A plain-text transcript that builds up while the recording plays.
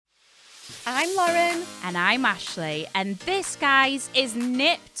I'm Lauren. And I'm Ashley. And this, guys, is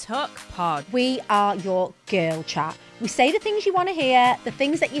Nip Tuck Pod. We are your girl chat. We say the things you want to hear, the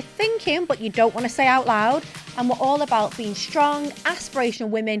things that you're thinking but you don't want to say out loud. And we're all about being strong, aspirational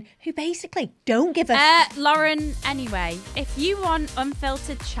women who basically don't give a... Lauren, anyway, if you want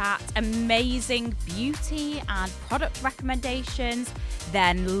unfiltered chat, amazing beauty and product recommendations,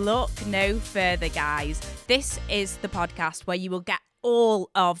 then look no further, guys. This is the podcast where you will get all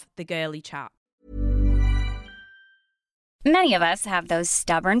of the girly chat. Many of us have those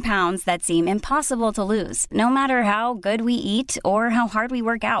stubborn pounds that seem impossible to lose, no matter how good we eat or how hard we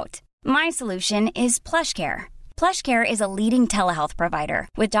work out. My solution is PlushCare. PlushCare is a leading telehealth provider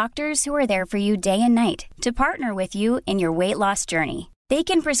with doctors who are there for you day and night to partner with you in your weight loss journey. They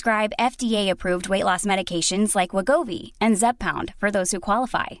can prescribe FDA-approved weight loss medications like Wegovy and Zepbound for those who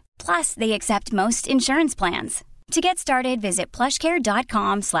qualify. Plus, they accept most insurance plans. To get started, visit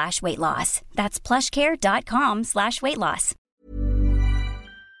plushcare.com/weightloss. That's plushcare.com/weightloss.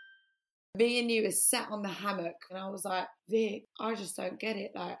 Me and you were sat on the hammock and I was like, Vic, I just don't get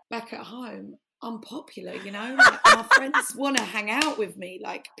it. Like, back at home, I'm popular, you know? Like, my friends want to hang out with me.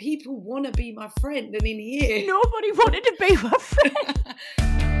 Like, people want to be my friend. And in here... Nobody wanted to be my friend.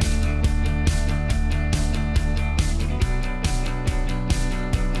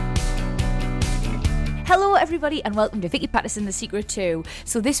 Hello everybody and welcome to Vicky Pattison, The Secret 2.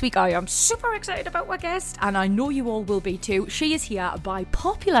 So this week I am super excited about my guest and I know you all will be too. She is here by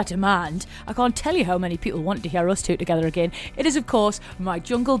popular demand. I can't tell you how many people want to hear us two together again. It is of course my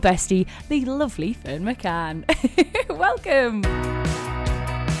jungle bestie, the lovely Fern McCann. Welcome.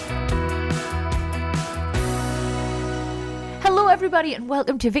 Hello everybody and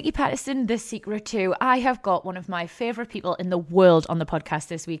welcome to Vicky Pattison, The Secret 2. I have got one of my favourite people in the world on the podcast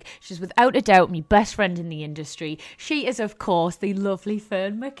this week. She's without a doubt my best friend in the industry. She is of course the lovely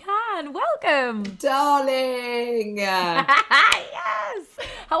Fern McCann. Welcome. Darling. Yes.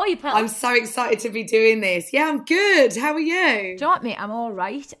 How are you, pal? I'm so excited to be doing this. Yeah, I'm good. How are you? Do you know what, mate? I'm all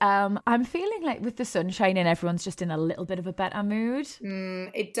right. I'm feeling like with the sun shining, everyone's just in a little bit of a better mood.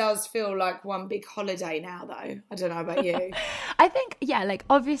 It does feel like one big holiday now, though. I don't know about you. I think, yeah, like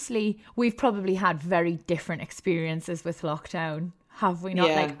obviously we've probably had very different experiences with lockdown, have we not?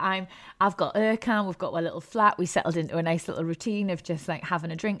 Yeah. Like I've got Ercan, we've got our little flat, we settled into a nice little routine of just like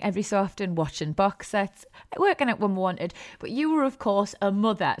having a drink every so often, watching box sets, working out when we wanted. But you were of course a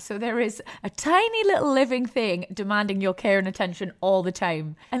mother, so there is a tiny little living thing demanding your care and attention all the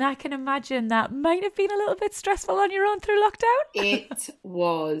time. And I can imagine that might have been a little bit stressful on your own through lockdown. It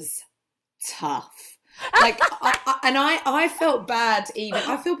was tough. Like, I felt bad even.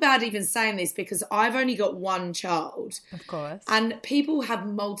 I feel bad even saying this because I've only got one child. Of course. And people have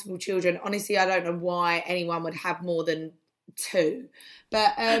multiple children. Honestly, I don't know why anyone would have more than two.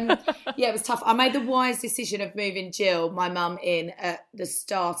 But yeah, it was tough. I made the wise decision of moving Jill, my mum, in at the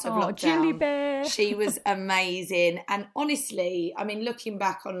start of lockdown. Jilly bear. She was amazing. And honestly, I mean, looking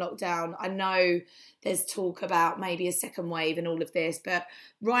back on lockdown, I know there's talk about maybe a second wave and all of this. But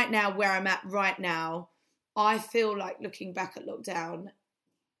right now, where I'm at right now, I feel like looking back at lockdown,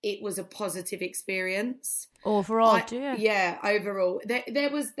 it was a positive experience. Overall, yeah, overall. There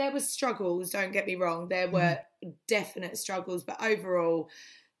was struggles, don't get me wrong. There were definite struggles, but overall,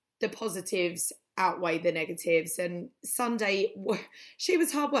 the positives outweigh the negatives. And Sunday, she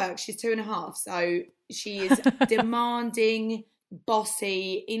was hard work. She's 2.5, so she is demanding,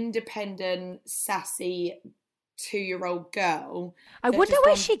 bossy, independent, sassy 2-year-old girl. I wonder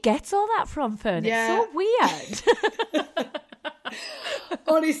where she gets all that from, Fern. Yeah. It's so weird.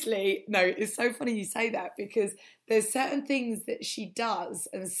 Honestly, no, it's so funny you say that because there's certain things that she does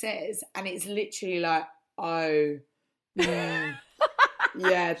and says and it's literally like, oh, yeah,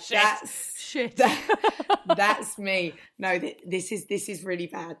 Shit. That's me. No, this is really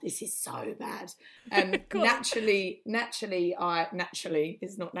bad. This is so bad. Naturally,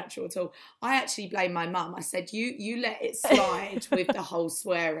 it's not natural at all. I actually blame my mum. I said, you let it slide with the whole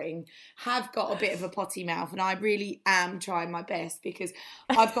swearing. Have got a bit of a potty mouth, and I really am trying my best because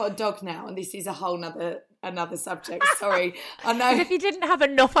I've got a dog now, and this is a whole another subject. Sorry, I know. If you didn't have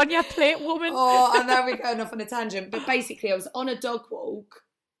enough on your plate, woman. Oh, I know we're going off on a tangent, but basically, I was on a dog walk.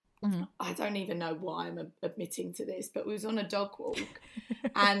 Mm-hmm. I don't even know why I'm admitting to this, but we was on a dog walk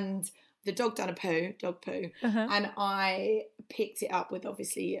and the dog done dog poo, and I picked it up with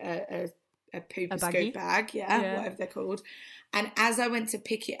obviously a poop scoop bag, whatever they're called. And as I went to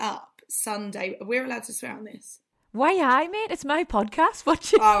pick it up Sunday, we're allowed to swear on this. Why, aye, mate? It's my podcast.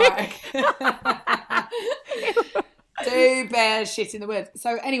 What you right. Do bear shit in the woods.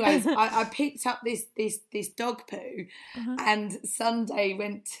 So anyways, I picked up this dog poo and Sunday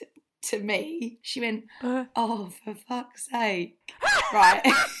went to me, she went, "Oh, for fuck's sake." Right.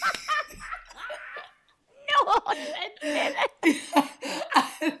 No,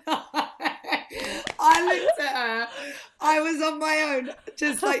 I looked at her. I was on my own,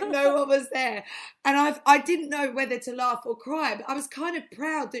 just like no one was there. And I didn't know whether to laugh or cry, but I was kind of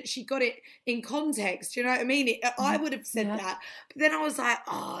proud that she got it in context. You know what I mean? I would have said that. But then I was like,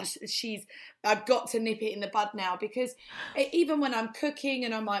 oh, I've got to nip it in the bud now, because even when I'm cooking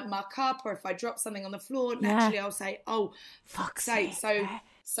and I might muck up, or if I drop something on the floor, naturally I'll say, oh, fuck's sake.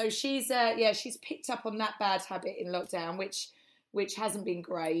 So she's picked up on that bad habit in lockdown, which hasn't been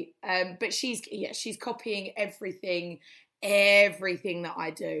great. But she's copying everything that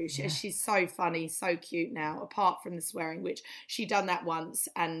I do. She's so funny, so cute now, apart from the swearing, which she done that once,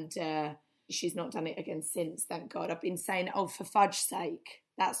 and she's not done it again since, thank God. I've been saying, oh, for fudge's sake.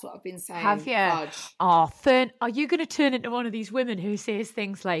 That's what I've been saying. Have you? Fudge. Oh, Fern, are you going to turn into one of these women who says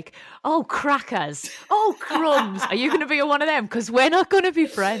things like, oh, crackers, oh, crumbs? Are you going to be one of them? Because we're not going to be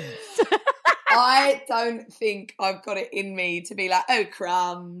friends. I don't think I've got it in me to be like, oh,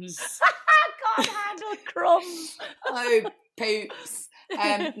 crumbs. I can't handle crumbs. Oh, poops.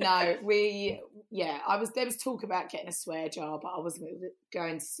 No, there was talk about getting a swear jar, but I wasn't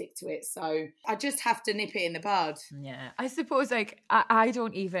going to stick to it. So I just have to nip it in the bud. Yeah. I suppose I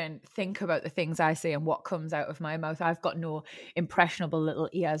don't even think about the things I say and what comes out of my mouth. I've got no impressionable little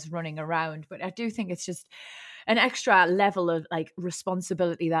ears running around, but I do think it's just an extra level of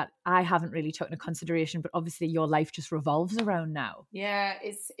responsibility that I haven't really taken into consideration, but obviously your life just revolves around now. Yeah,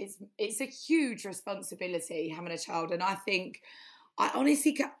 it's a huge responsibility having a child. And I think, I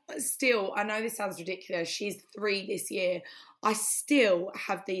honestly still, I know this sounds ridiculous, she's 3 this year, I still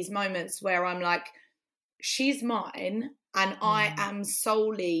have these moments where I'm like, she's mine and I am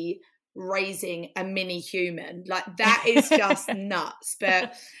solely raising a mini human. Like, that is just nuts.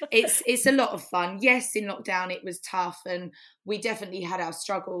 But it's a lot of fun. Yes, in lockdown it was tough and we definitely had our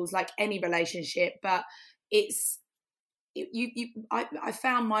struggles like any relationship, but I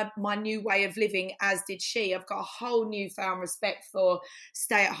found my new way of living, as did she. I've got a whole newfound respect for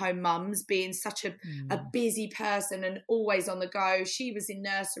stay-at-home mums, being such a busy person and always on the go. She was in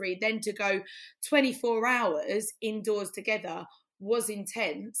nursery, then to go 24 hours indoors together was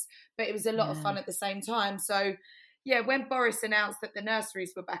intense, but it was a lot of fun at the same time. So yeah, when Boris announced that the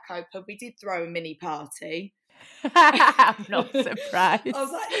nurseries were back open, we did throw a mini party. I'm not surprised. I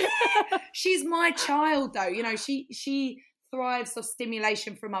was like, yeah. She's my child though. You know, she thrives off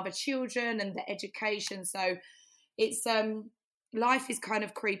stimulation from other children and the education. So it's life is kind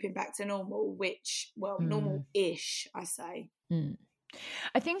of creeping back to normal, which, normal-ish, I say.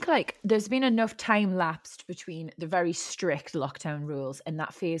 I think there's been enough time lapsed between the very strict lockdown rules and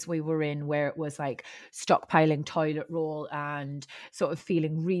that phase we were in where it was stockpiling toilet roll and sort of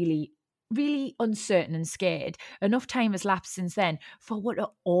feeling really, really uncertain and scared. Enough time has lapsed since then for what to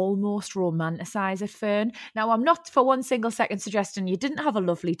almost romanticize it, Fern. Now, I'm not for one single second suggesting you didn't have a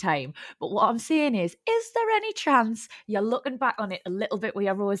lovely time, but what I'm saying is there any chance you're looking back on it a little bit with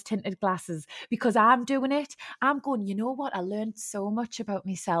your rose-tinted glasses? Because I'm doing it. I'm going, you know what? I learned so much about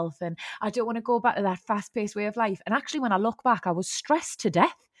myself and I don't want to go back to that fast-paced way of life. And actually, when I look back, I was stressed to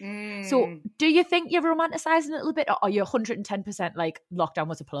death. So do you think you're romanticising a little bit, or are you 110% lockdown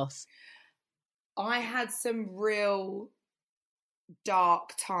was a plus? I had some real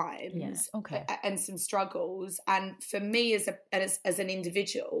dark times and some struggles. And for me as an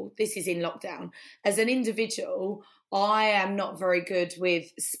individual, this is in lockdown, as an individual, I am not very good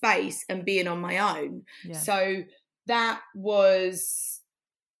with space and being on my own. Yeah. So that was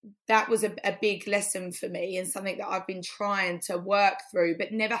a big lesson for me and something that I've been trying to work through,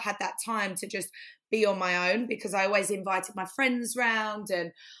 but never had that time to just be on my own, because I always invited my friends round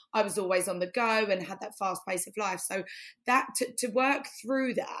and I was always on the go and had that fast pace of life. So that to work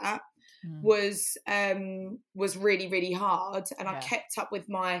through that was really, really hard. And I kept up with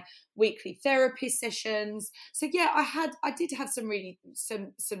my weekly therapy sessions. So yeah, I did have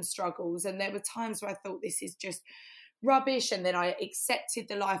some struggles, and there were times where I thought this is just rubbish, and then I accepted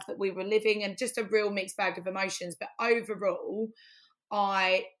the life that we were living, and just a real mixed bag of emotions. But overall,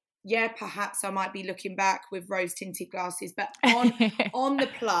 perhaps I might be looking back with rose-tinted glasses, but on the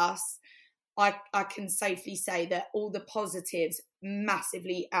plus, I can safely say that all the positives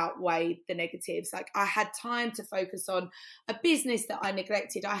massively outweighed the negatives. I had time to focus on a business that I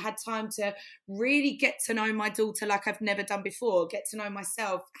neglected. I had time to really get to know my daughter like I've never done before, get to know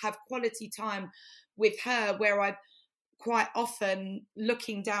myself, have quality time with her, where I quite often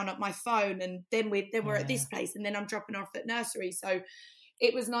looking down at my phone and then we're at this place and then I'm dropping off at nursery. So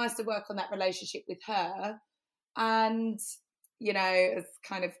it was nice to work on that relationship with her. And, you know, as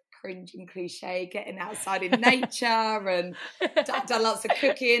kind of cringe and cliche, getting outside in nature, and I've done lots of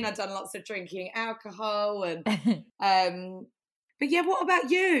cooking, I've done lots of drinking alcohol, and but yeah, what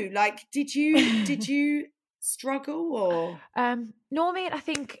about you? Like, did you struggle or? No, mate, I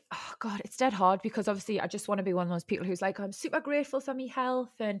think, oh God, it's dead hard, because obviously I just want to be one of those people who's like, I'm super grateful for my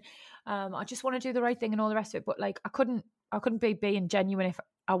health, and I just want to do the right thing and all the rest of it. But like, I couldn't be being genuine if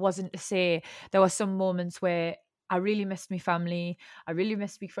I wasn't to say there were some moments where I really missed my family, I really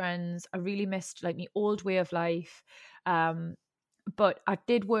missed my friends, I really missed like my old way of life. But I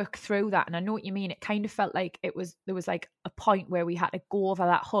did work through that, and I know what you mean. It kind of felt like there was like a point where we had to go over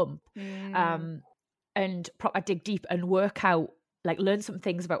that hump, and I dig deep and work out, like, learn some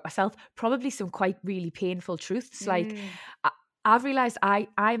things about myself, probably some quite really painful truths. Like, I've realized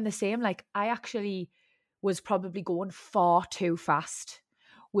I'm the same. Like, I actually was probably going far too fast,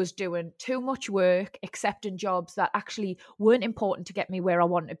 was doing too much work, accepting jobs that actually weren't important to get me where I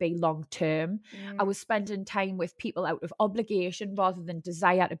want to be long term. I was spending time with people out of obligation rather than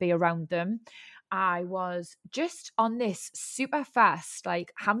desire to be around them. I was just on this super fast,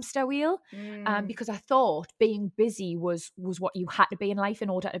 like, hamster wheel, because I thought being busy was what you had to be in life in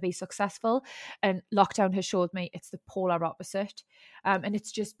order to be successful. And lockdown has showed me it's the polar opposite. And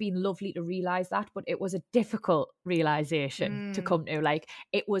it's just been lovely to realize that, but it was a difficult realization to come to. Like,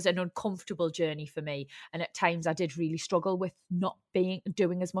 it was an uncomfortable journey for me, and at times I did really struggle with not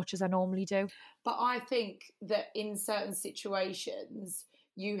doing as much as I normally do. But I think that in certain situations,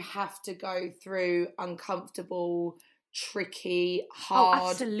 you have to go through uncomfortable, tricky,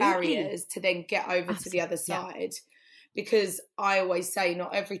 hard barriers to then get over to the other side. Because I always say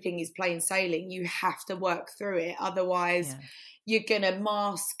not everything is plain sailing. You have to work through it. Otherwise, you're going to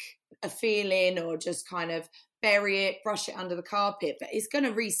mask a feeling or just kind of bury it, brush it under the carpet. But it's going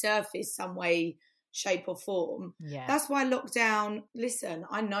to resurface some way, shape or form. That's why lockdown, listen,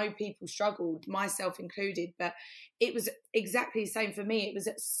 I know people struggled, myself included, but it was exactly the same for me. It was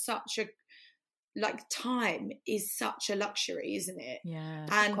at such a, like, time is such a luxury, isn't it?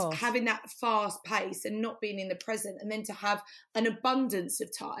 And having that fast pace and not being in the present, and then to have an abundance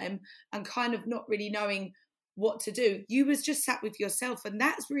of time and kind of not really knowing what to do. You was just sat with yourself, and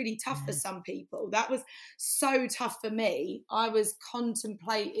that's really tough for some people. That was so tough for me. I was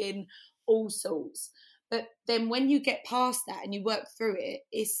contemplating all sorts, but then when you get past that and you work through it,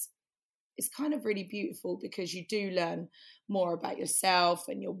 it's kind of really beautiful, because you do learn more about yourself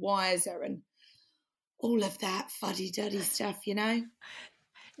and you're wiser and all of that fuddy-duddy stuff, you know.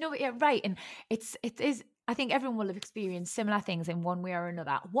 No, but yeah, right. And it is, I think everyone will have experienced similar things in one way or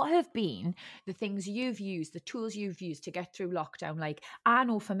another. What have been the things you've used, the tools you've used to get through lockdown? Like, I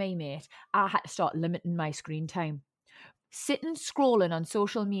know for me, mate, I had to start limiting my screen time. Sitting scrolling on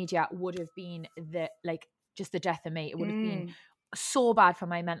social media would have been just the death of me. It would have been so bad for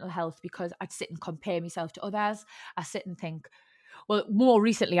my mental health, because I'd sit and compare myself to others. I sit and think, well, more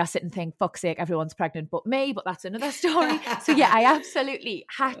recently I sit and think, fuck's sake, everyone's pregnant but me, but that's another story. So yeah, I absolutely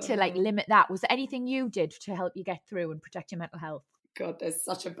had to limit that. Was there anything you did to help you get through and protect your mental health? God, there's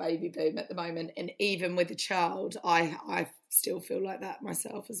such a baby boom at the moment, and even with a child, I still feel like that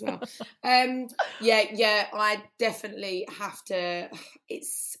myself as well. I definitely have to.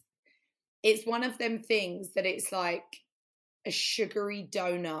 It's one of them things that it's like a sugary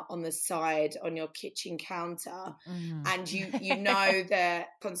donut on the side on your kitchen counter, and you know the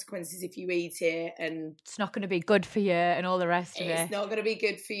consequences if you eat it, and it's not going to be good for you and all the rest of it. It's not going to be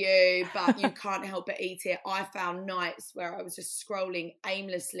good for you, but you can't help but eat it. I found nights where I was just scrolling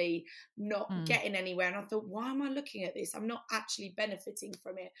aimlessly, not getting anywhere, and I thought, why am I looking at this? I'm not actually benefiting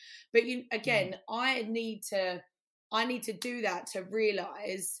from it. But I need to do that to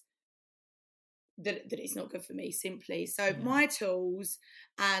realize that it's not good for me, simply. So my tools,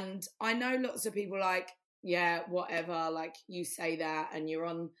 and I know lots of people like, whatever, like, you say that and you're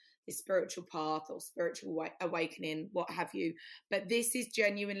on this spiritual path or spiritual awakening, what have you, but this is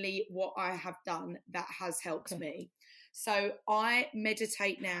genuinely what I have done that has helped me. So I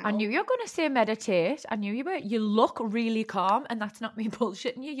meditate now. I knew you were going to say meditate. I knew you were. You look really calm, and that's not me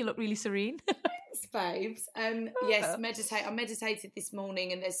bullshitting you. You look really serene. Thanks, babes. Yes, meditate. I meditated this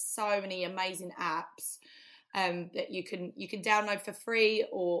morning, and there's so many amazing apps that you can download for free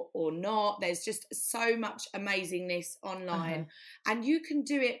or not. There's just so much amazingness online, and you can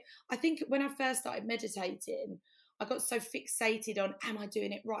do it. I think when I first started meditating, I got so fixated on, am I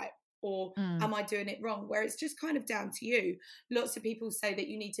doing it right? or am I doing it wrong? Where it's just kind of down to you. Lots of people say that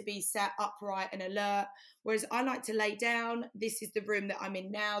you need to be sat upright and alert, whereas I like to lay down. This is the room that I'm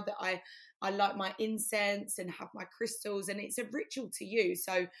in now, that I light my incense and have my crystals, and it's a ritual to you.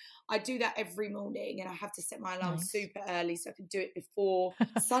 So I do that every morning, and I have to set my alarm super early so I can do it before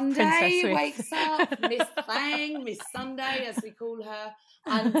Sunday wakes up. Miss Thang, Miss Sunday, as we call her.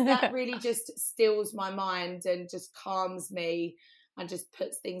 And that really just stills my mind and just calms me and just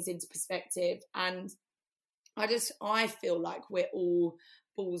puts things into perspective. And I feel like we're all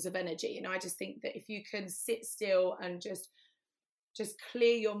balls of energy. And I just think that if you can sit still and just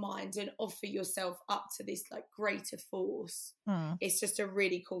clear your mind and offer yourself up to this like greater force, it's just a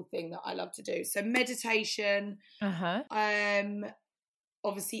really cool thing that I love to do. So meditation,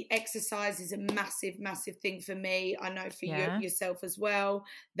 obviously exercise is a massive thing for me. I know for yourself as well,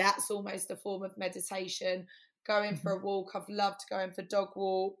 that's almost a form of meditation. Going for a walk, I've loved going for dog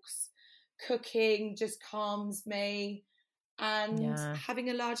walks. Cooking just calms me, and having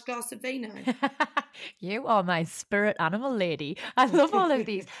a large glass of vino. You are my spirit animal lady. I love all of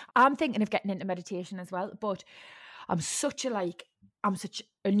these. I'm thinking of getting into meditation as well, but I'm such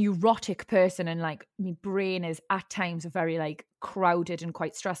a neurotic person, and like my brain is at times a very like crowded and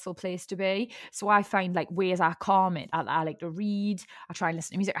quite stressful place to be. So I find like ways I calm it. I like to read, I try and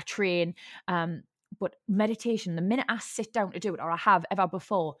listen to music, I train. But meditation, the minute I sit down to do it, or I have ever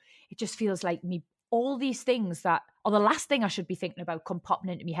before, it just feels like me. All these things that are the last thing I should be thinking about come popping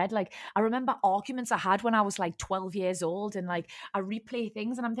into my head. Like I remember arguments I had when I was like 12 years old, and like I replay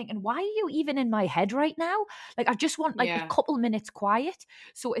things and I'm thinking, why are you even in my head right now? Like I just want like a couple minutes quiet.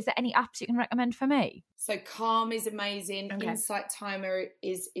 So is there any apps you can recommend for me? So Calm is amazing. Okay. Insight Timer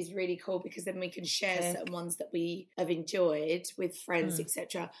is really cool, because then we can share certain ones that we have enjoyed with friends,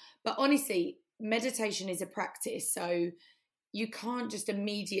 etc. But honestly, meditation is a practice. So you can't just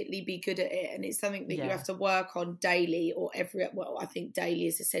immediately be good at it, and it's something that you have to work on daily, or I think daily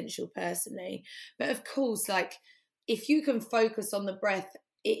is essential personally. But of course, like if you can focus on the breath,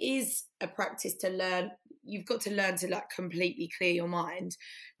 it is a practice to learn. You've got to learn to like completely clear your mind.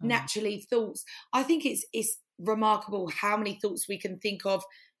 Naturally, thoughts, I think it's remarkable how many thoughts we can think of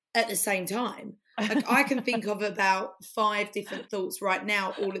at the same time. Like I can think of about 5 different thoughts right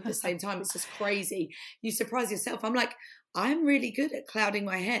now all at the same time. It's just crazy. You surprise yourself. I'm like, I'm really good at clouding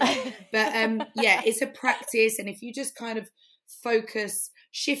my head. But it's a practice. And if you just kind of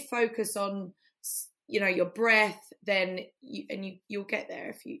shift focus on, your breath, then you'll get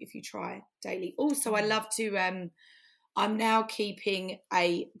there if you try daily. Also, I love to, I'm now keeping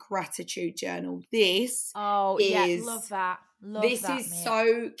a gratitude journal. Love that. This is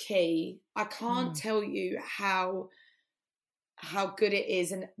so key. I can't tell you how good it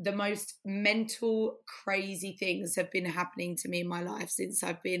is, and the most mental crazy things have been happening to me in my life since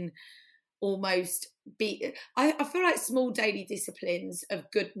I've been almost I feel like small daily disciplines of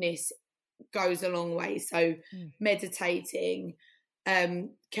goodness goes a long way. So meditating,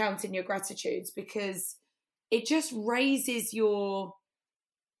 counting your gratitudes, because it just raises your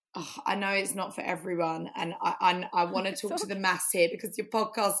I know it's not for everyone, and I want to talk to the mass here, because your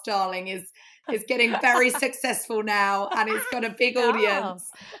podcast, darling, is getting very successful now, and it's got a big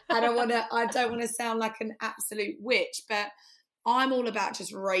audience. And I don't want to sound like an absolute witch, but I'm all about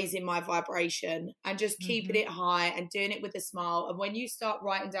just raising my vibration and just keeping it high and doing it with a smile. And when you start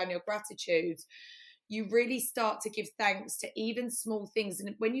writing down your gratitudes, you really start to give thanks to even small things.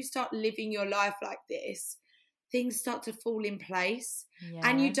 And when you start living your life like this, things start to fall in place,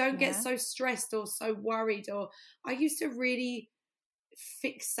 and you don't get so stressed or so worried. Or I used to really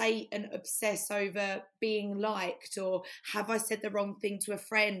fixate and obsess over being liked, or have I said the wrong thing to a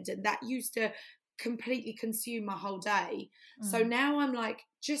friend, and that used to completely consume my whole day. So now I'm like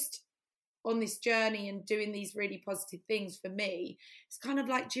just on this journey and doing these really positive things. For me, it's kind of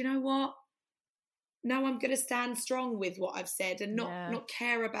like, do you know what? No, I'm going to stand strong with what I've said and not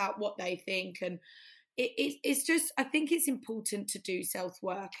care about what they think. And it's just, I think it's important to do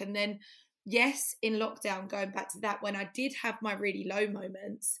self-work. And then, yes, in lockdown, going back to that, when I did have my really low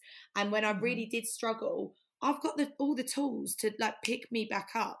moments and when I really did struggle, I've got all the tools to like pick me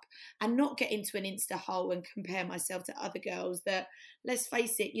back up and not get into an Insta hole and compare myself to other girls that, let's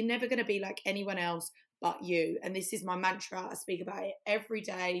face it, you're never going to be like anyone else but you. And this is my mantra. I speak about it every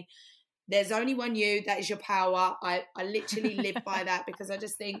day. There's only one you, that is your power. I literally live by that, because I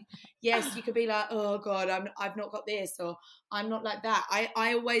just think, yes, you could be like, oh God, I've not got this, or I'm not like that.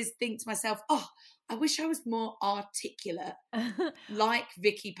 I always think to myself, oh, I wish I was more articulate, like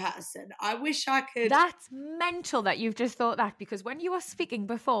Vicky Patterson. I wish I could. That's mental that you've just thought that, because when you were speaking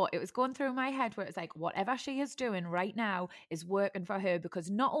before, it was going through my head where it's like, whatever she is doing right now is working for her,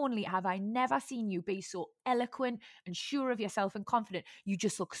 because not only have I never seen you be so eloquent and sure of yourself and confident, you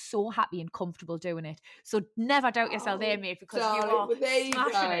just look so happy and comfortable doing it. So never doubt yourself there, mate, because darling, you are there you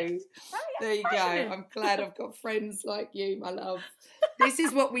smashing it. There you go. I'm glad I've got friends like you, my love. This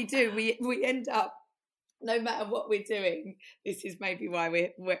is what we do. We end up, no matter what we're doing, this is maybe why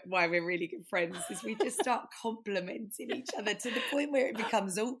we're really good friends, is we just start complimenting each other to the point where it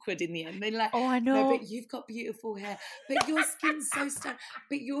becomes awkward in the end. They're like, oh, I know. No, but you've got beautiful hair. But your skin's so stunning.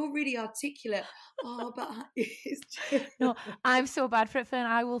 But you're really articulate. Oh, but it's just... No, I'm so bad for it, Fern.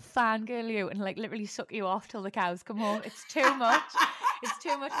 I will fangirl you and like literally suck you off till the cows come home. It's too much. It's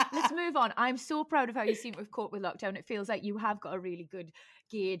too much. Let's move on. I'm so proud of how you seem to have coped with lockdown. It feels like you have got a really good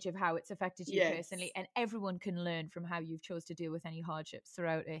gauge of how it's affected you personally, and everyone can learn from how you've chose to deal with any hardships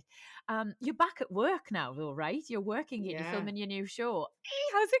throughout it. You're back at work now, though, right? You're working, you're filming your new show.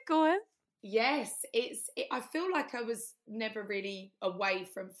 How's it going? Yes, I feel like I was never really away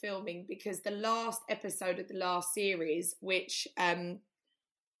from filming, because the last episode of the last series, which,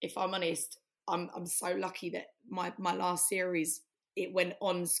 if I'm honest, I'm so lucky that my last series, it went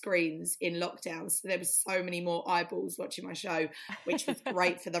on screens in lockdown, so there was so many more eyeballs watching my show, which was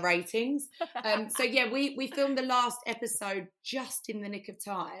great for the ratings. So yeah, we filmed the last episode just in the nick of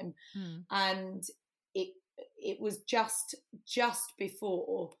time, and it was just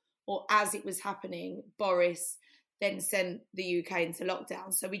before, or as it was happening, Boris then sent the UK into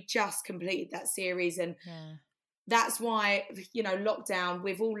lockdown. So we just completed that series, and that's why, lockdown,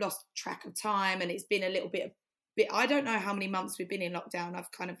 we've all lost track of time, and it's been a little bit. I don't know how many months we've been in lockdown.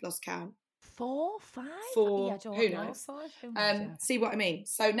 I've kind of lost count. 4, 5? 4. Who knows? See what I mean?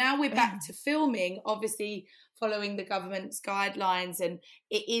 So now we're back to filming, obviously following the government's guidelines, and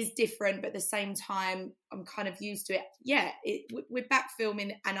it is different, but at the same time, I'm kind of used to it. Yeah, we're back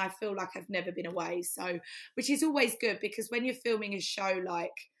filming, and I feel like I've never been away. So, which is always good, because when you're filming a show like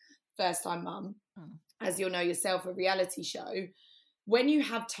First Time Mum, as you'll know yourself, a reality show, when you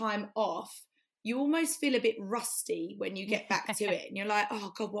have time off, you almost feel a bit rusty when you get back to it, and you're like,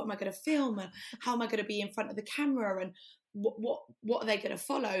 oh God, what am I going to film? And how am I going to be in front of the camera? And what are they going to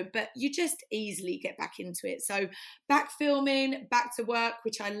follow? But you just easily get back into it. So back filming, back to work,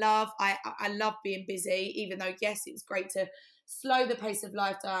 which I love. I love being busy, even though, yes, it's great to slow the pace of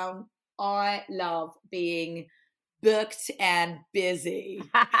life down. I love being booked and busy.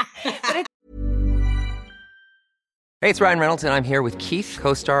 Hey, it's Ryan Reynolds, and I'm here with Keith,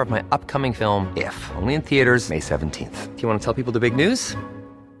 co-star of my upcoming film, If, only in theaters May 17th. Do you want to tell people the big news?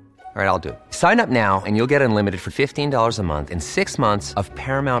 All right, I'll do it. Sign up now and you'll get unlimited for $15 a month and 6 months of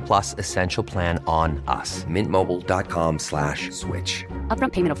Paramount Plus Essential Plan on us. MintMobile.com/switch.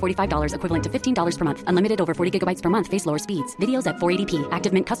 Upfront payment of $45 equivalent to $15 per month. Unlimited over 40 gigabytes per month. Face lower speeds. Videos at 480p.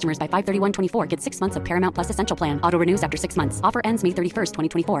 Active Mint customers by 531.24 get 6 months of Paramount Plus Essential Plan. Auto renews after 6 months. Offer ends May 31st,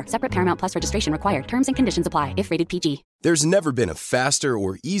 2024. Separate Paramount Plus registration required. Terms and conditions apply if rated PG. There's never been a faster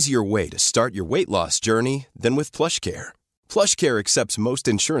or easier way to start your weight loss journey than with PlushCare. PlushCare accepts most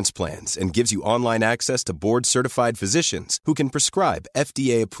insurance plans and gives you online access to board-certified physicians who can prescribe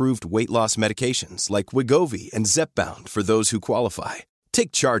FDA-approved weight loss medications like Wegovy and Zepbound for those who qualify.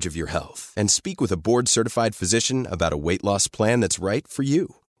 Take charge of your health and speak with a board-certified physician about a weight loss plan that's right for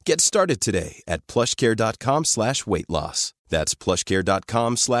you. Get started today at plushcare.com/weight-loss. That's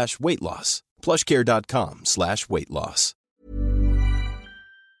plushcare.com/weight-loss. plushcare.com/weight-loss.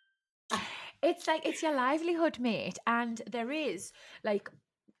 It's like, it's your livelihood, mate. And there is like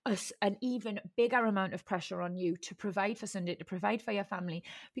an even bigger amount of pressure on you to provide for Sunday, to provide for your family,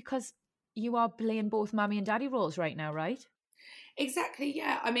 because you are playing both mommy and daddy roles right now, right? Exactly,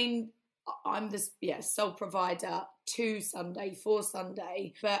 yeah. I mean, I'm the sole provider to Sunday, for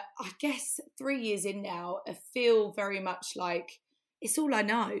Sunday. But I guess 3 years in now, I feel very much like it's all I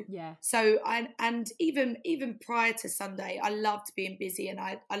know. Yeah. So and even prior to Sunday, I loved being busy, and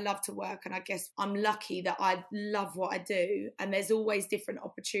I love to work, and I guess I'm lucky that I love what I do, and there's always different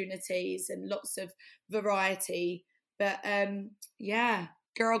opportunities and lots of variety. But yeah,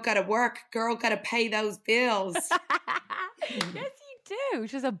 girl gotta work, girl gotta pay those bills. Yes, you do.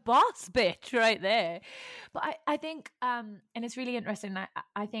 She's a boss bitch right there. But I think and it's really interesting.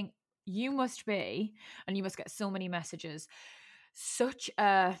 I think you must be, and you must get so many messages, such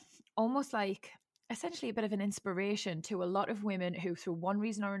a almost like essentially a bit of an inspiration to a lot of women who, through one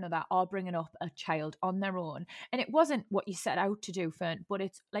reason or another, are bringing up a child on their own. And it wasn't what you set out to do, Fern, but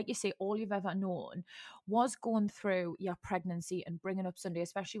it's, like you say, all you've ever known was going through your pregnancy and bringing up Sunday,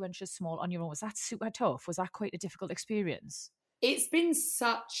 especially when she's small, on your own. Was that super tough? Was that quite a difficult experience? It's been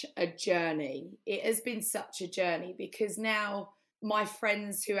such a journey. It has been such a journey, because now my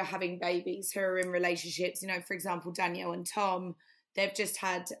friends who are having babies, who are in relationships, you know, for example, Danielle and Tom, they've just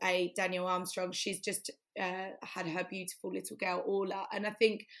had Danielle Armstrong. She's just had her beautiful little girl, Orla. And I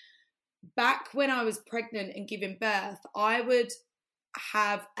think back when I was pregnant and giving birth, I would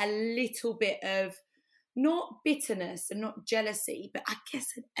have a little bit of, not bitterness and not jealousy, but I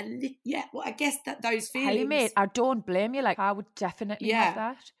guess I guess that those feelings. Hey mate, I don't blame you. Like, I would definitely have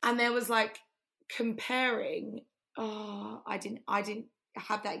that. And there was like comparing. Oh, I didn't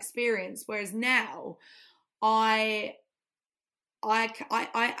have that experience. Whereas now, I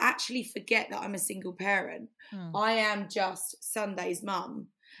actually forget that I'm a single parent. I am just Sunday's mum.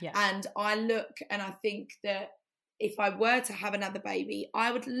 Yeah. And I look and I think that if I were to have another baby,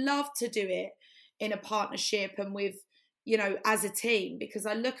 I would love to do it in a partnership and with, you know, as a team, because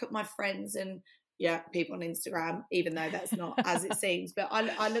I look at my friends and people on Instagram, even though that's not as it seems, but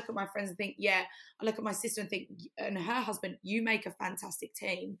I look at my friends and think, I look at my sister and think, and her husband, you make a fantastic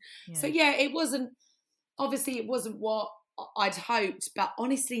team. Yeah. So it wasn't what I'd hoped, but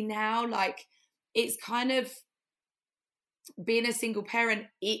honestly now, like, it's kind of, being a single parent,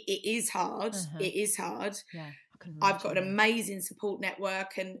 it is hard. It is hard. Yeah, I've got an amazing support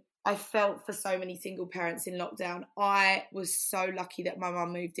network, and I felt for so many single parents in lockdown. I was so lucky that my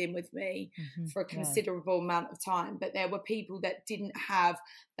mum moved in with me for a considerable amount of time, but there were people that didn't have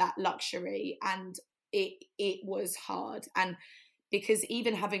that luxury, and it was hard. And because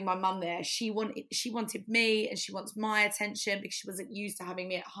even having my mum there, she wanted me, and she wants my attention because she wasn't used to having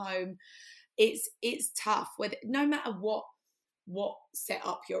me at home. It's tough, whether, no matter what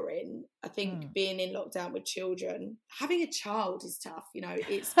setup you're in. I think being in lockdown with children, having a child is tough. You know,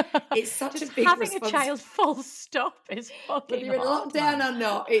 it's such a big having a child, full stop, is fucking whether you're in hard, lockdown man. or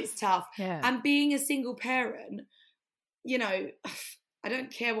not, it's tough. Yeah. And being a single parent, you know, I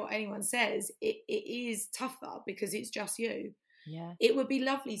don't care what anyone says, it is tougher because it's just you. Yeah. It would be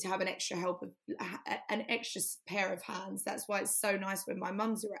lovely to have an extra an extra pair of hands. That's why it's so nice when my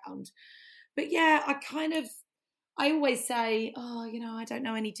mum's around. But I always say, oh, you know, I don't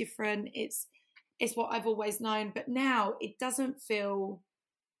know any different. It's what I've always known. But now I don't feel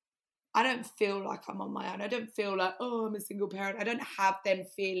like I'm on my own. I don't feel like, oh, I'm a single parent. I don't have them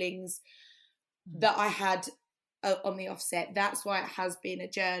feelings that I had on the offset. That's why it has been a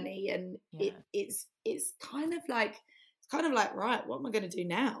journey. And it's kind of like, right, what am I going to do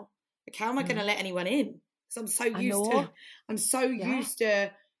now? Like, how am I going to let anyone in? Because I'm so used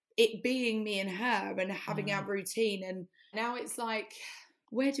to it being me and her and having our routine. And now it's like,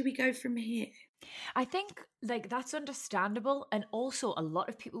 where do we go from here? I think, like, that's understandable, and also a lot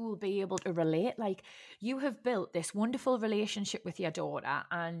of people will be able to relate. Like, you have built this wonderful relationship with your daughter,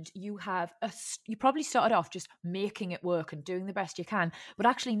 and you probably started off just making it work and doing the best you can, but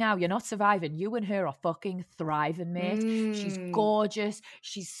actually now you're not surviving. You and her are fucking thriving, mate. She's gorgeous,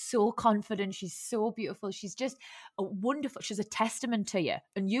 she's so confident, she's so beautiful, she's just a wonderful, she's a testament to you,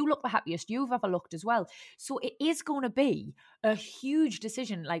 and you look the happiest you've ever looked as well. So it is going to be a huge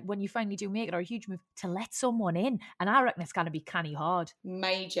decision, like, when you finally do make it, or a huge move, to let someone in. And I reckon it's going to be canny hard.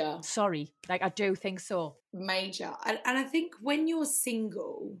 Major. Sorry. Like, I do think so. Major. And I think when you're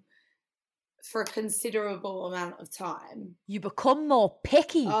single for a considerable amount of time, you become more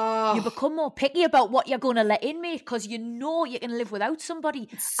picky. Oh. You become more picky about what you're going to let in, mate, because you know you can live without somebody.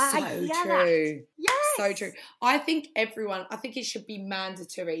 So true. That. Yes. So true. I think it should be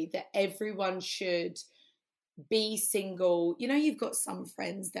mandatory that everyone should be single. You know, you've got some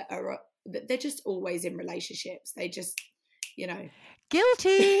friends that they're just always in relationships. They just, you know.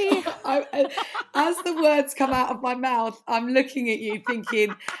 Guilty. As the words come out of my mouth, I'm looking at you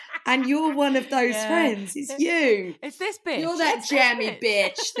thinking, and you're one of those friends. It's you. It's this bitch. You're that jammy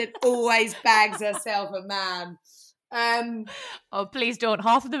bitch that always bags herself a man. Oh, please don't.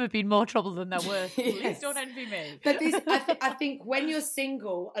 Half of them have been more trouble than they're worth. Please don't envy me. But I think when you're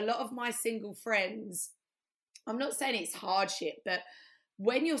single, a lot of my single friends, I'm not saying it's hardship, but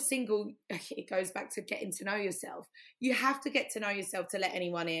when you're single, it goes back to getting to know yourself. You have to get to know yourself to let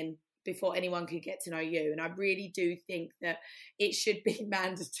anyone in before anyone can get to know you. And I really do think that it should be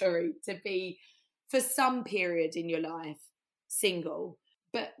mandatory to be, for some period in your life, single,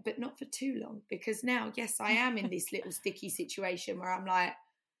 but not for too long. Because now, yes, I am in this little sticky situation where I'm like,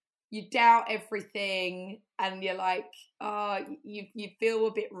 you doubt everything, and you're like, oh, you feel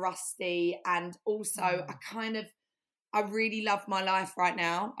a bit rusty. And also I really love my life right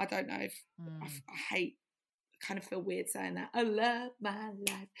now. I don't know if I kind of feel weird saying that. I love my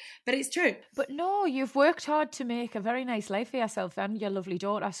life, but it's true. But no, you've worked hard to make a very nice life for yourself and your lovely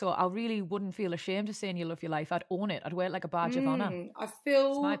daughter, so I really wouldn't feel ashamed of saying you love your life. I'd own it. I'd wear it like a badge of honour. I feel,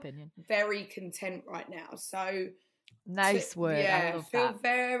 that's my opinion, very content right now. So nice word. Yeah, I love feel that.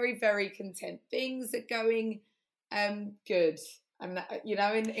 very, very content. Things are going good. And you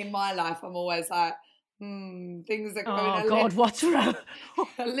know, in my life, I'm always like, things are going. Oh God, what's wrong?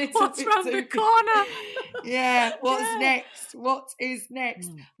 A little what's bit round the corner? Yeah, what's next? What is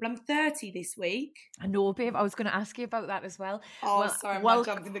next? Well, I'm 30 this week. I know, babe. I was going to ask you about that as well. Oh, sorry, I'm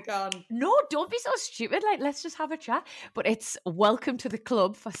jumping the gun. No, don't be so stupid. Like, let's just have a chat. But it's welcome to the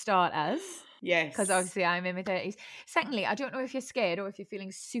club for starters. Yes. Because obviously I'm in my 30s. Secondly, I don't know if you're scared or if you're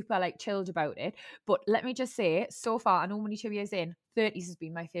feeling super like chilled about it. But let me just say, so far, I know I'm only 2 years in, 30s has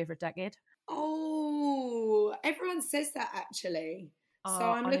been my favourite decade. Oh, everyone says that actually. So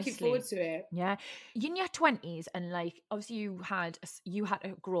I'm honestly, looking forward to it. Yeah. In your 20s, and like obviously you had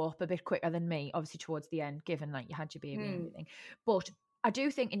to grow up a bit quicker than me, obviously towards the end, given like you had your baby and everything. But I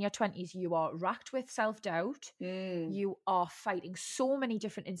do think in your 20s you are racked with self-doubt. You are fighting so many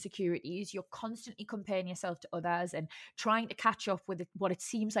different insecurities. You're constantly comparing yourself to others and trying to catch up with what it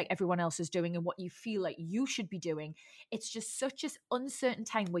seems like everyone else is doing and what you feel like you should be doing. It's just such an uncertain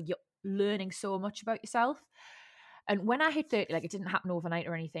time where you're learning so much about yourself. And when I hit 30, like it didn't happen overnight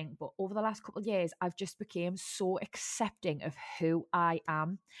or anything, but over the last couple of years, I've just became so accepting of who I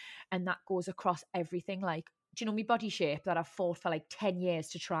am. And that goes across everything. Like, do you know my body shape that I've fought for like 10 years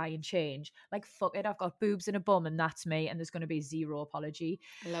to try and change? Like, fuck it, I've got boobs and a bum and that's me. And there's going to be zero apology.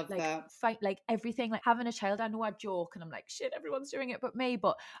 I love like, that. Fight like everything, like having a child. I know I joke and I'm like, shit, everyone's doing it but me.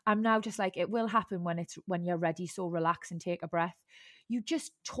 But I'm now just like, it will happen when you're ready. So relax and take a breath. You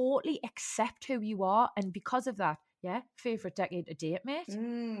just totally accept who you are. And because of that, yeah, favourite decade to date, mate.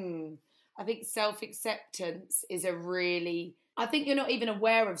 I think self-acceptance is I think you're not even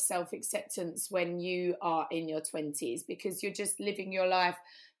aware of self-acceptance when you are in your 20s because you're just living your life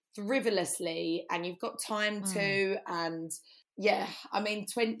frivolously and you've got time to. And yeah, I mean,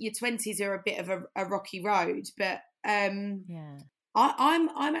 your 20s are a bit of a rocky road, but I'm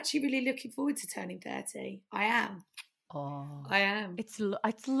actually really looking forward to turning 30. I am. Oh, I am. It's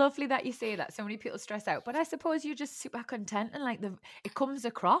lovely that you say that. So many people stress out, but I suppose you're just super content and like it comes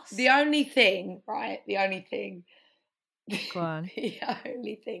across. The only thing. Go on. The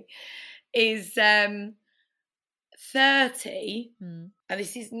only thing is 30, and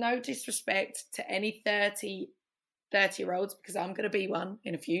this is no disrespect to any 30-year-olds because I'm going to be one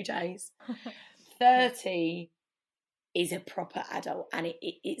in a few days. 30 is a proper adult, and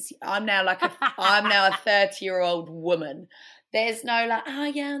I'm now a 30-year-old woman. There's no like, oh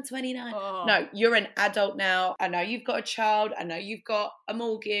yeah, I'm 29. Oh. No, you're an adult now. I know you've got a child. I know you've got a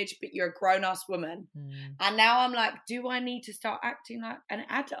mortgage, but you're a grown-ass woman. And now I'm like, do I need to start acting like an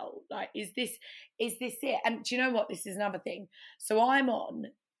adult? Like, is this it? And do you know what? This is another thing. So I'm on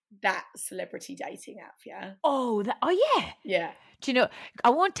that celebrity dating app, yeah. Oh yeah. Yeah. Do you know, I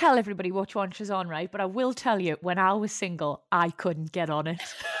won't tell everybody which one she's on, right? But I will tell you, when I was single, I couldn't get on it.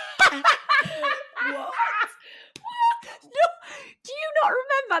 What? No, do you not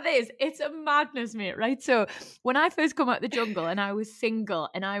remember this? It's a madness, mate, right? So when I first come out the jungle and I was single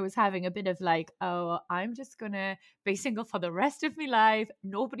and I was having a bit of like, oh, I'm just going to be single for the rest of my life.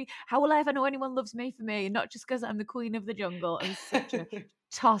 How will I ever know anyone loves me for me? Not just because I'm the queen of the jungle. I'm such a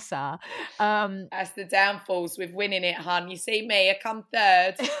tosser. That's the downfalls with winning it, hun. You see me, I come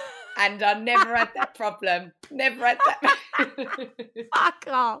third and I never had that problem. Never had that. Fuck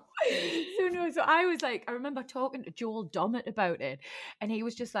off. So I was like, I remember talking to Joel Dommett about it and he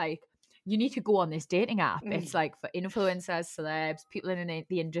was just like, you need to go on this dating app. It's like for influencers, celebs, people in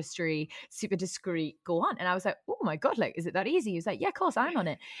the industry, super discreet, go on. And I was like, oh my God, like, is it that easy? He was like, yeah, of course, I'm on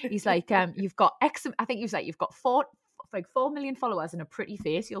it. He's like, you've got I think he was like, you've got 4 million followers and a pretty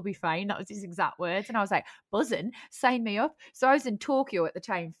face, you'll be fine. That was his exact words. And I was like, buzzing, sign me up. So I was in Tokyo at the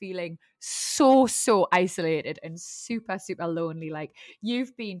time feeling so isolated and super lonely. Like,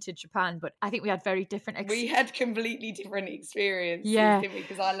 you've been to Japan, but I think we had very different we had completely different experiences, didn't we?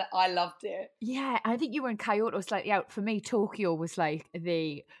 Because I loved it. Yeah, I think you were in Kyoto slightly out. For me, Tokyo was like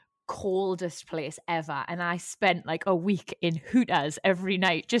the coldest place ever, and I spent like a week in Hooters every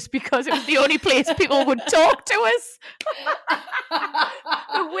night just because it was the only place people would talk to us.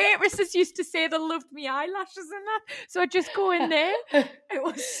 The waitresses used to say they loved me eyelashes and that, so I'd just go in there. It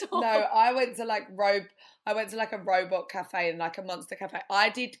was so... No, I went to like a robot cafe and like a monster cafe. I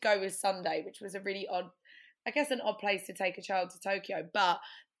did go with Sunday, which was a really odd, I guess an odd place to take a child to Tokyo, but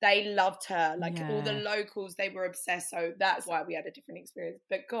they loved her. Like all the locals, they were obsessed. So that's why we had a different experience.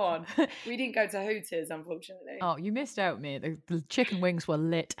 But go on. We didn't go to Hooters, unfortunately. Oh, you missed out, mate. The chicken wings were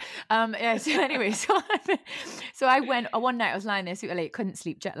lit. Yeah, so anyway, so I went, one night I was lying there super late, couldn't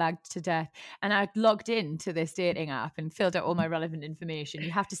sleep, jet lagged to death. And I logged into this dating app and filled out all my relevant information. You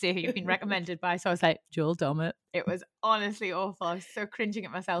have to say who you've been recommended by. So I was like, Joel Dommett. It was honestly awful. I was so cringing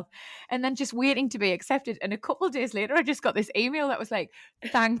at myself. And then just waiting to be accepted. And a couple of days later, I just got this email that was like,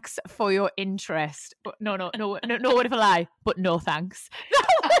 thanks for your interest. But no word of a lie, but no thanks. That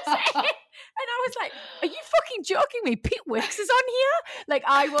was it. And I was like, are you fucking joking me? Pete Wicks is on here? Like,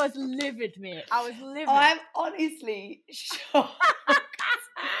 I was livid, mate. I was livid. I'm honestly shocked.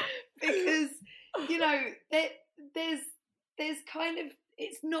 Because, you know, there's kind of,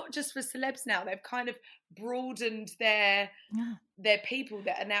 it's not just for celebs now. They've kind of broadened their people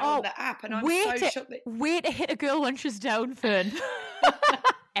that are now on the app. And I'm so shocked that... Way to hit a girl when she's down, Fern.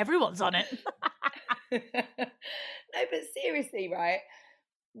 Everyone's on it. No, but seriously, right?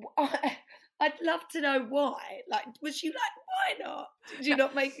 I'd love to know why. Like, was you like, why not? Did you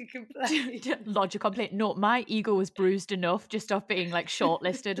not make a complaint? Lodge a complaint. No, my ego was bruised enough just off being like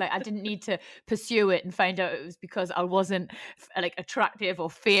shortlisted. Like, I didn't need to pursue it and find out it was because I wasn't like attractive or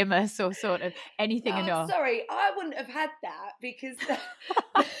famous or sort of anything enough. Sorry, I wouldn't have had that because...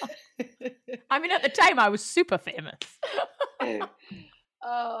 I mean, at the time I was super famous.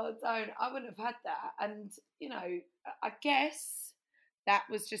 Oh, don't. I wouldn't have had that. And, you know, I guess... that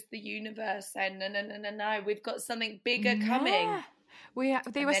was just the universe saying, no, we've got something bigger coming.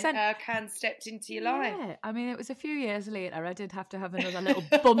 They were sent. Ercan stepped into your life. I mean, it was a few years later. I did have to have another little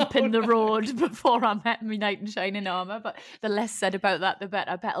bump in the road before I met my knight in shining armour. But the less said about that, the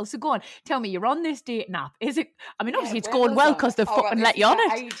better. Petal. So go on, tell me, you're on this dating app. Is it? I mean, obviously it's going well because they've fucking let you on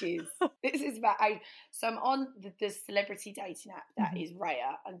it. Ages. This is about ages. So I'm on the celebrity dating app that is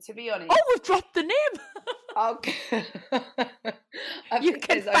Raya, and to be honest, we've dropped the name. Okay. You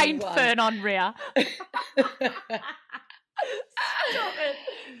can find Fern on Raya. Stop it.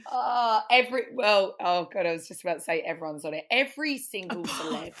 Oh God, I was just about to say everyone's on it. Every single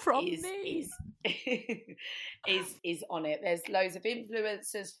celeb is on it. There's loads of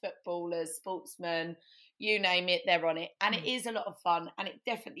influencers, footballers, sportsmen, you name it, they're on it. And it is a lot of fun, and it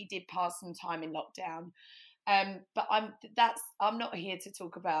definitely did pass some time in lockdown. But I'm not here to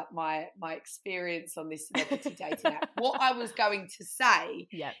talk about my experience on this celebrity dating app. What I was going to say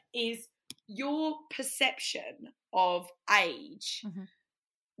is your perception of age,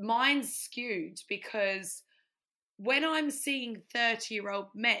 mine's skewed because when I'm seeing 30-year-old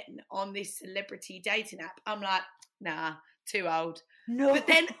men on this celebrity dating app, I'm like, nah, too old. No. But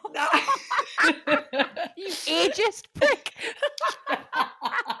then, no. You ageist prick.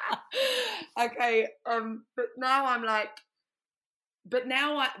 Okay, but now I'm like,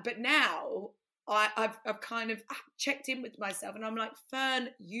 I've kind of checked in with myself, and I'm like,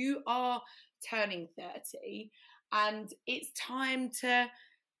 Fern, you are turning 30, and it's time to,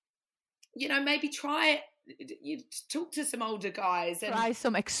 you know, maybe try it. You talk to some older guys and try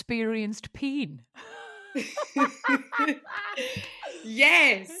some experienced peen.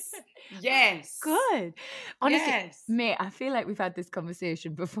 Yes. Good. Honestly, yes. Mate, I feel like we've had this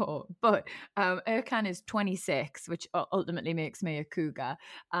conversation before, but Ercan is 26, which ultimately makes me a cougar.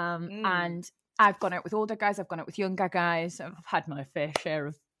 And I've gone out with older guys, I've gone out with younger guys, I've had my fair share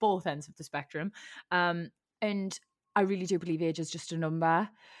of both ends of the spectrum. And I really do believe age is just a number.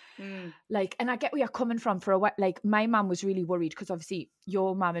 Like, and I get where you're coming from for a while. Like, my mum was really worried because obviously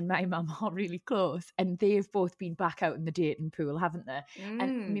your mum and my mum are really close, and they've both been back out in the dating pool, haven't they?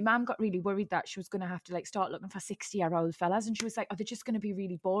 And my mum got really worried that she was going to have to like start looking for 60-year-old fellas, and she was like, are they just going to be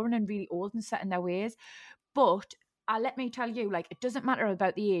really boring and really old and set in their ways? But let me tell you, like, it doesn't matter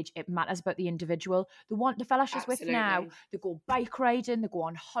about the age, it matters about the individual. The fella she's with now, they go bike riding, they go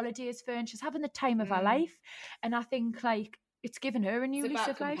on holidays, Fern, she's having the time of her life. And I think, like, it's given her a new lease of life.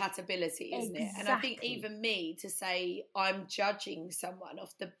 It's about compatibility, isn't it? And I think even me, to say I'm judging someone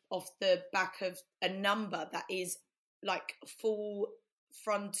off the back of a number that is like full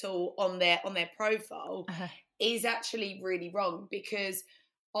frontal on their profile is actually really wrong, because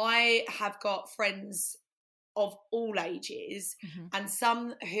I have got friends of all ages and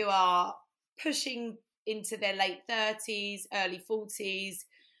some who are pushing into their late 30s, early 40s,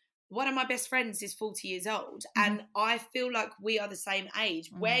 one of my best friends is 40 years old, and I feel like we are the same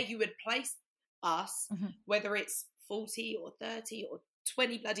age. Where you would place us, whether it's 40 or 30 or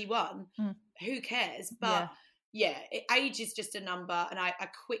 20 bloody one, who cares? But age is just a number, and I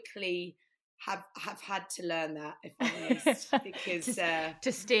quickly have had to learn that, if I'm honest, because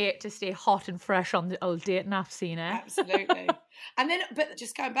to stay hot and fresh on the old dating app scene, eh? Absolutely. And then, but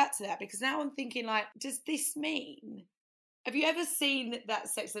just going back to that, because now I'm thinking, like, does this mean? Have you ever seen that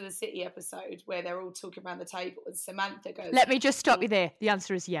Sex and the City episode where they're all talking around the table and Samantha goes... Let me just stop you there. The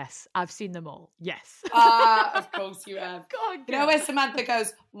answer is yes. I've seen them all. Yes. Of course you have. God, you know where Samantha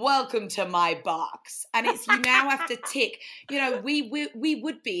goes, welcome to my box. And it's, you now have to tick. You know, we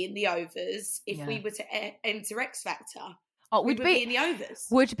would be in the overs if we were to enter X Factor. Oh, we'd be in the overs.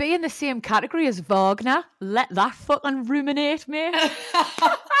 Would be in the same category as Wagner. Let that fucking ruminate, mate.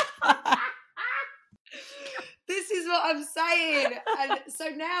 This is what I'm saying. And so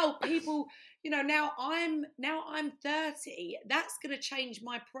now people, you know, now I'm 30. That's going to change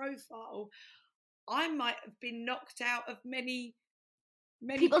my profile. I might have been knocked out of many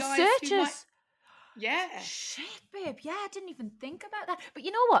people's guys searches. Yeah. Shit, babe. Yeah, I didn't even think about that. But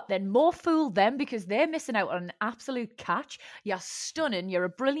you know what? Then more fool them, because they're missing out on an absolute catch. You're stunning. You're a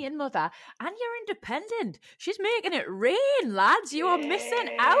brilliant mother, and you're independent. She's making it rain, lads. You are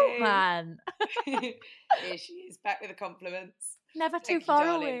missing out, man. Here she is, back with the compliments. Never too far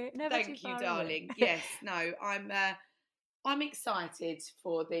away. Thank you, darling. Yes, no, I'm excited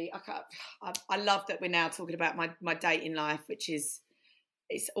for the. I love that we're now talking about my dating life, which is.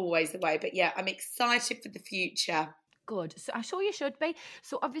 It's always the way. But yeah, I'm excited for the future. Good. So I'm sure you should be.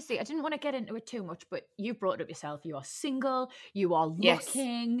 So obviously, I didn't want to get into it too much, but you brought it up yourself. You are single. You are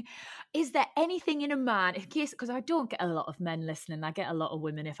looking. Yes. Is there anything in a man, in case, because I don't get a lot of men listening. I get a lot of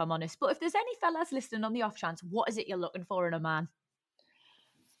women, if I'm honest. But if there's any fellas listening on the off chance, what is it you're looking for in a man?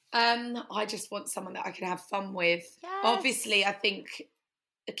 I just want someone that I can have fun with. Yes. Obviously, I think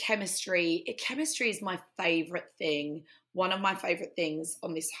chemistry is my favourite thing. One of my favourite things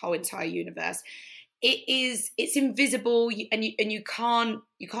on this whole entire universe. It's invisible and you can't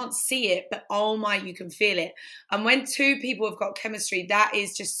see it, but you can feel it. And when two people have got chemistry, that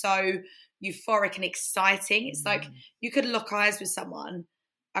is just so euphoric and exciting. It's like you could lock eyes with someone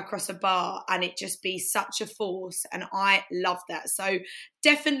across a bar and it just be such a force, and I love that. So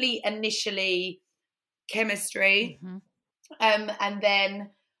definitely initially chemistry. And then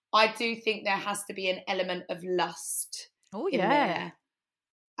I do think there has to be an element of lust. Oh, yeah.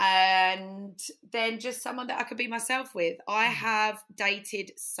 And then just someone that I could be myself with. I have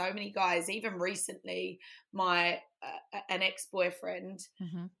dated so many guys, even recently, an ex-boyfriend.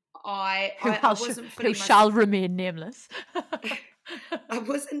 I wasn't fully who shall remain nameless. I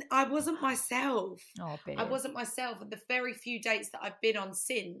wasn't myself. Oh, babe. I wasn't myself. And the very few dates that I've been on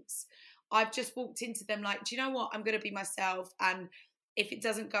since, I've just walked into them like, do you know what? I'm going to be myself. And if it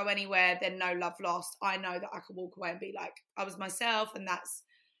doesn't go anywhere, then no love lost. I know that I can walk away and be like, I was myself, and that's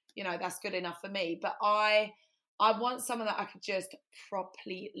good enough for me. But I want someone that I could just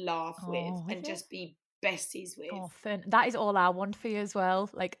properly laugh with and just be besties with. Oh, Finn, that is all I want for you as well.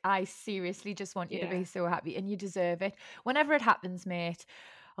 Like, I seriously just want you to be so happy, and you deserve it. Whenever it happens, mate,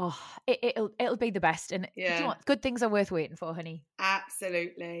 it'll be the best. And do you know what? Good things are worth waiting for, honey.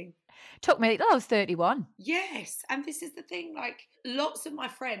 Absolutely. Took me till I was 31. Yes. And this is the thing, like, lots of my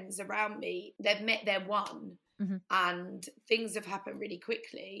friends around me, they've met their one and things have happened really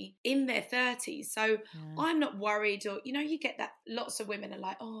quickly in their 30s. So I'm not worried, or, you know, you get that lots of women are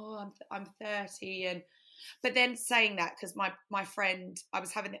like, oh, I'm 30. But then saying that, because my friend, I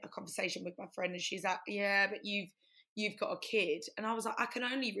was having a conversation with my friend and she's like, yeah, but you've got a kid. And I was like, I can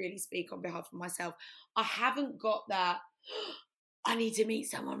only really speak on behalf of myself. I haven't got that, I need to meet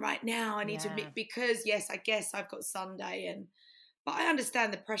someone right now. I need to meet, because yes, I guess I've got Sunday, but I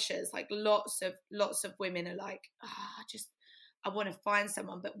understand the pressures. Like lots of women are like, I want to find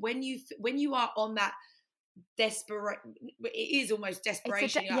someone. But when you are on that desperate, it is almost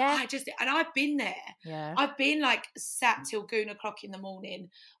desperation. And I've been there. Yeah. I've been like sat till 2:00 in the morning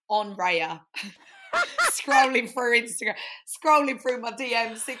on Raya, scrolling through Instagram, scrolling through my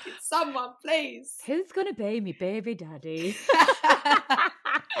DMs, thinking, someone please. Who's gonna be me baby daddy?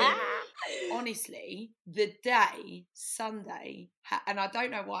 Honestly, the day Sunday, and I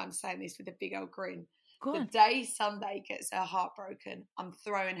don't know why I'm saying this with a big old grin, the day Sunday gets her heart broken, I'm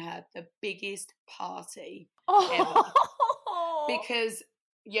throwing her the biggest party ever. Because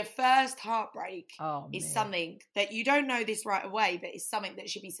your first heartbreak is something that you don't know this right away, but it's something that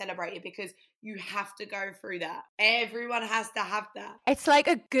should be celebrated, because you have to go through that. Everyone has to have that. It's like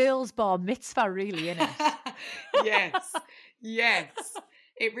a girl's bar mitzvah, really, isn't it? Yes.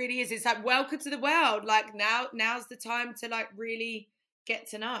 It really is. It's like, welcome to the world. Like now's the time to like really get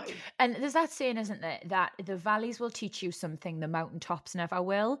to know. And there's that saying, isn't there, that the valleys will teach you something the mountaintops never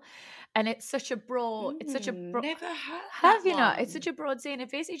will. And it's such a broad, never heard have that you not? one. It's such a broad saying. It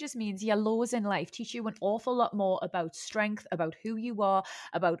basically just means your lows in life teach you an awful lot more about strength, about who you are,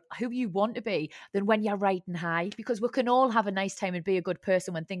 about who you want to be, than when you're riding high. Because we can all have a nice time and be a good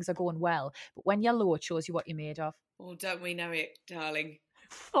person when things are going well, but when you're low, it shows you what you're made of. Oh, don't we know it, darling?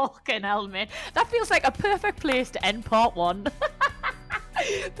 Fucking hell, mate. That feels like a perfect place to end part 1.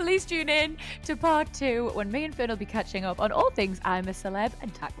 Please tune in to part 2 when me and Finn will be catching up on all things I'm a Celeb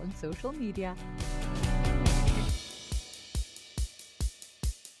and tackling social media.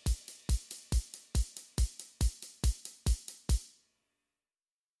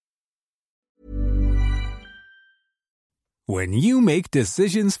 When you make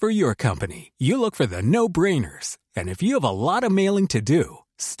decisions for your company, you look for the no-brainers. And if you have a lot of mailing to do,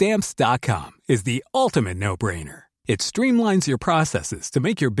 Stamps.com is the ultimate no-brainer. It streamlines your processes to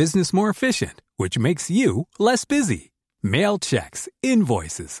make your business more efficient, which makes you less busy. Mail checks,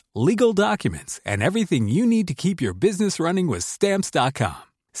 invoices, legal documents, and everything you need to keep your business running with Stamps.com.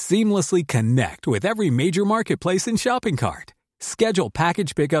 Seamlessly connect with every major marketplace and shopping cart. Schedule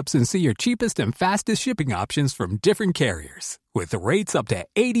package pickups and see your cheapest and fastest shipping options from different carriers, with rates up to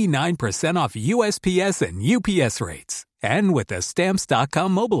 89% off USPS and UPS rates. And with the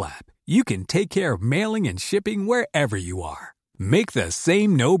Stamps.com mobile app, you can take care of mailing and shipping wherever you are. Make the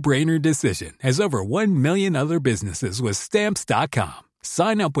same no-brainer decision as over 1 million other businesses with Stamps.com.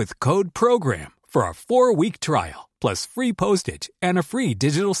 Sign up with code PROGRAM for a 4-week trial, plus free postage and a free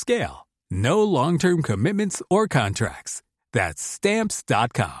digital scale. No long-term commitments or contracts. That's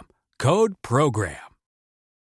Stamps.com. Code PROGRAM.